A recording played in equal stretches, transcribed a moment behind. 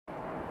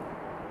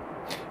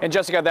And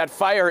Jessica, that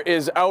fire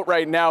is out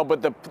right now,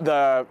 but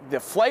the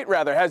flight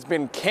rather has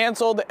been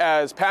canceled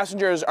as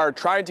passengers are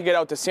trying to get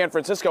out to San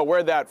Francisco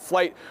where that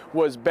flight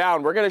was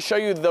bound. We're going to show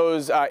you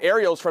those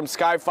aerials from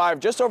Sky 5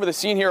 just over the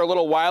scene here a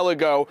little while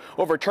ago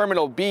over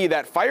Terminal B.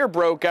 That fire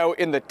broke out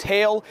in the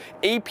tail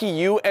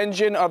APU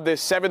engine of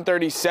this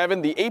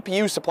 737. The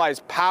APU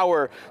supplies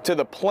power to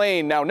the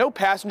plane. Now, no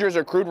passengers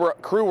or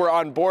crew were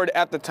on board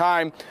at the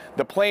time.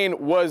 The plane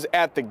was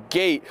at the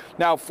gate.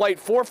 Now, Flight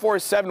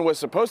 447 was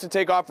supposed to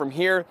take off from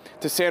here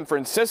to San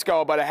Francisco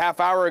about a half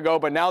hour ago,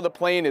 but now the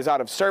plane is out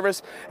of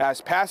service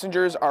as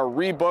passengers are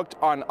rebooked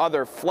on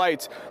other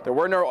flights. There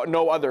were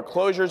no other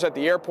closures at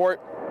the airport,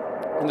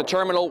 and the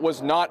terminal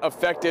was not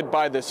affected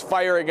by this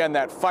fire. Again,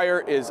 that fire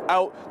is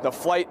out, the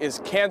flight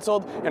is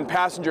canceled, and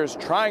passengers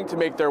trying to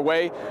make their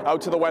way out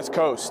to the West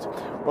Coast.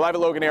 We're live at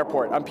Logan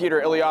Airport. I'm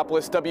Peter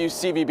Iliopoulos,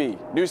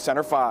 WCVB News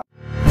Center 5.